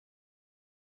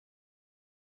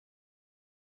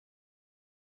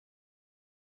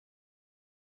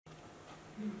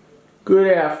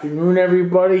Good afternoon,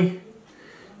 everybody.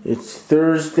 It's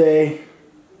Thursday,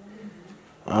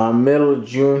 middle of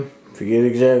June. Forget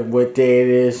exactly what day it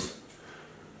is,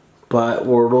 but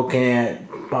we're looking at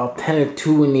about 10 to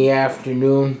 2 in the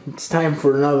afternoon. It's time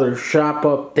for another shop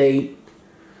update.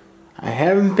 I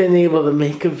haven't been able to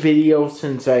make a video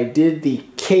since I did the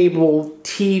cable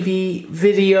TV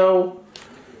video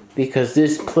because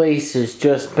this place has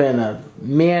just been a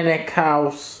manic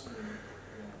house.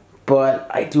 But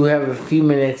I do have a few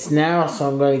minutes now, so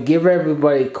I'm going to give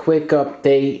everybody a quick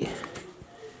update.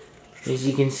 As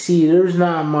you can see, there's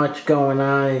not much going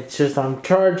on. It's just I'm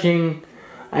charging.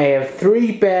 I have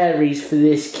 3 batteries for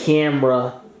this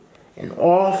camera, and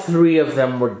all 3 of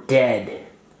them were dead.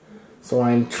 So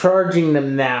I'm charging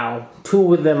them now.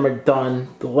 2 of them are done.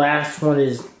 The last one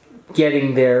is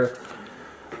getting there.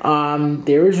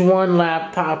 There is one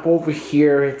laptop over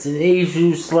here. It's an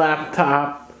Asus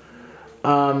laptop.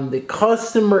 The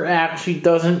customer actually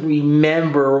doesn't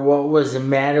remember what was the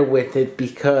matter with it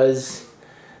because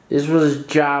this was a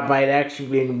job I'd actually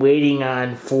been waiting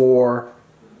on for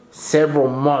several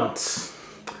months.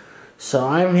 So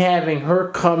I'm having her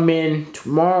come in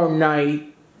tomorrow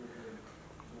night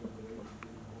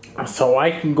so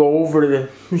I can go over to the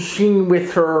machine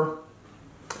with her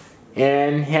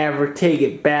and have her take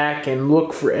it back and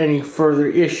look for any further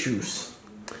issues.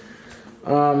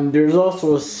 There's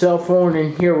also a cell phone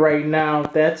in here right now.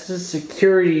 That's a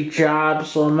security job,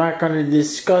 so I'm not going to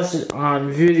discuss it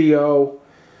on video.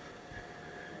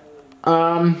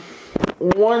 One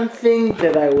thing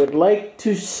that I would like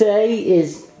to say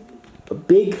is a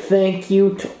big thank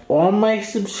you to all my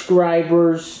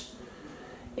subscribers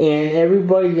and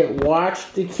everybody that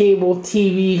watched the cable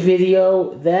TV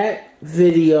video. That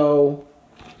video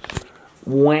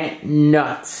went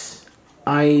nuts.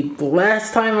 The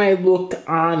last time I looked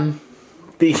on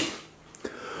the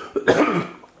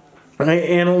my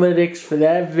analytics for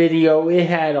that video, it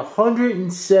had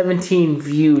 117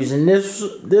 views, and this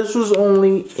was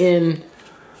only in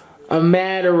a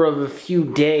matter of a few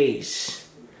days.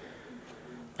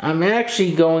 I'm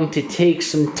actually going to take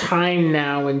some time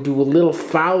now and do a little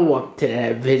follow-up to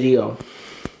that video.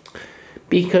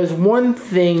 Because one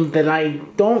thing that I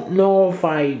don't know if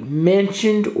I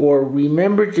mentioned or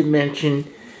remembered to mention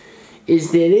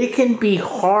is that it can be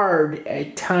hard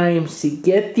at times to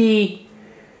get the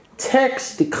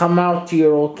text to come out to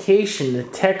your location, the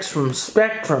text from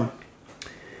Spectrum.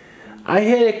 I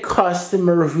had a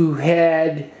customer who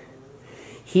had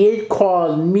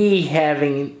called me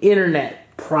having an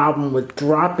internet problem with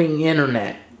dropping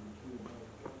internet.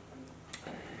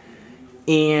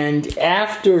 And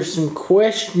after some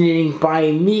questioning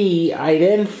by me, I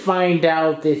then find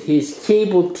out that his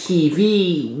cable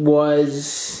TV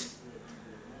was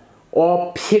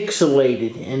all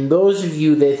pixelated. And those of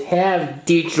you that have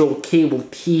digital cable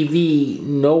TV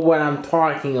know what I'm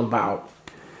talking about.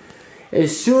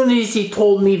 As soon as he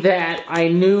told me that, I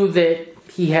knew that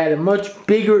he had a much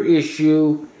bigger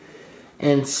issue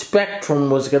and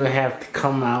Spectrum was going to have to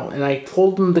come out. And I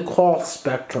told him to call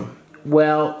Spectrum.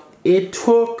 Well, it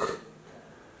took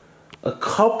a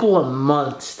couple of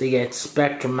months to get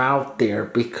Spectrum out there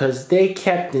because they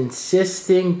kept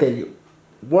insisting that it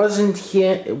wasn't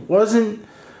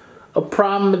a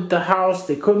problem at the house.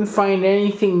 They couldn't find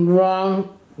anything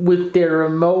wrong with their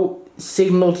remote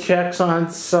signal checks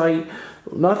on site.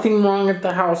 Nothing wrong at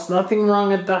the house. Nothing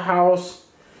wrong at the house.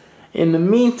 In the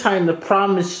meantime, the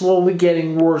problem is slowly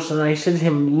getting worse. And I said to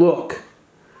him, look,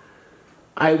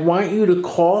 I want you to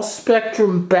call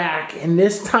Spectrum back, and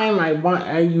this time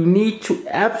you need to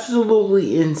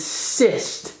absolutely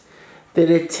insist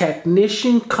that a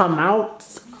technician come out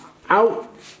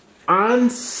on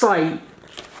site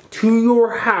to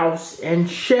your house and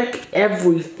check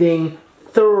everything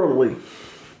thoroughly.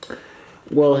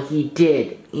 Well, he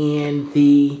did, and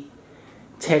the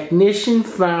technician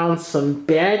found some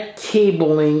bad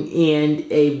cabling and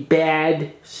a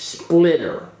bad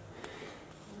splitter.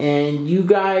 And you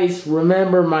guys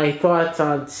remember my thoughts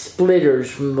on splitters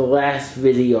from the last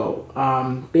video.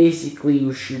 Basically,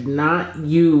 you should not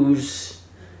use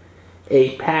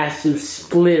a passive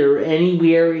splitter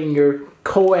anywhere in your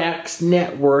coax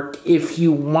network if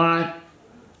you want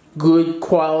good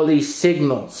quality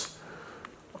signals.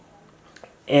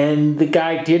 And the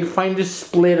guy did find a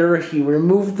splitter. He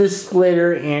removed the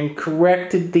splitter and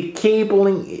corrected the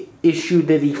cabling issue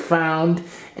that he found.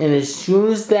 And as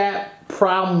soon as that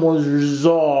problem was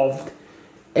resolved,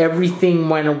 everything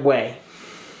went away.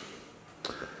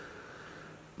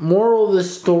 Moral of the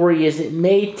story is it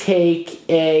may take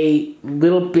a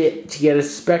little bit to get a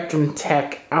Spectrum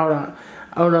tech out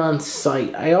on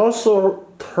site. I also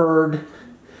heard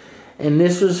And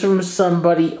this was from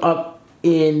somebody up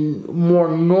in more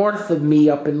north of me,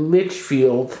 up in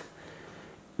Litchfield,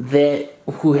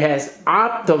 who has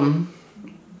Optum,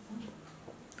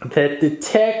 that the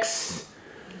techs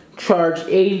charge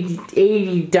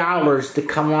 $80 to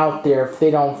come out there if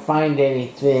they don't find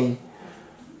anything.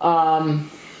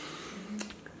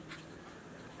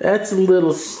 That's a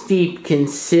little steep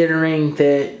considering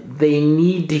that they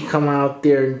need to come out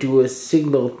there and do a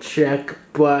signal check,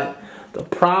 but the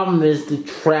problem is the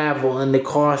travel and the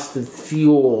cost of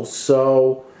fuel.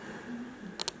 So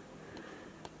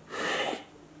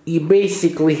you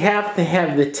basically have to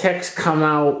have the techs come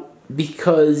out,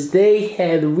 because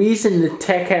the reason the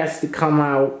tech has to come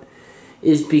out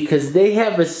is because they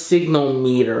have a signal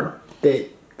meter that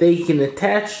they can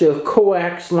attach to a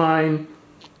coax line,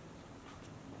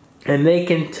 and they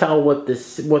can tell what the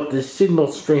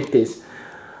signal strength is.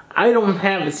 I don't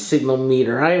have a signal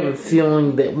meter. I have a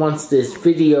feeling that once this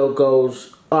video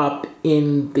goes up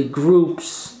in the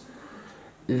groups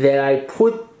that I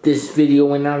put this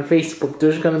video in on Facebook,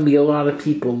 there's going to be a lot of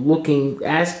people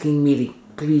asking me to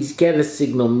please get a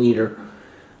signal meter.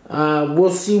 We'll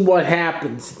see what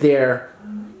happens there.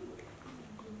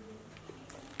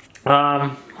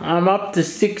 I'm up to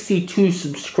 62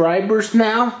 subscribers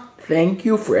now. Thank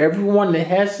you for everyone that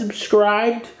has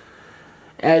subscribed.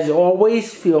 As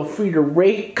always, feel free to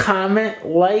rate, comment,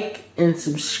 like, and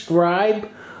subscribe.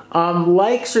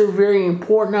 Likes are very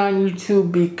important on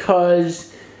YouTube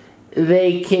because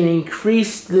they can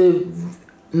increase the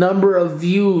number of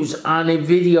views on a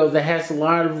video that has a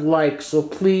lot of likes. So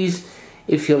please,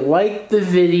 if you like the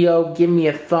video, give me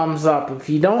a thumbs up. If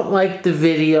you don't like the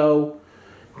video,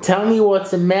 tell me what's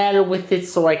the matter with it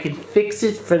so I can fix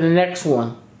it for the next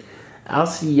one. I'll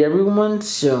see everyone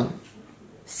soon.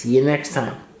 See you next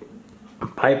time.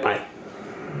 Bye-bye.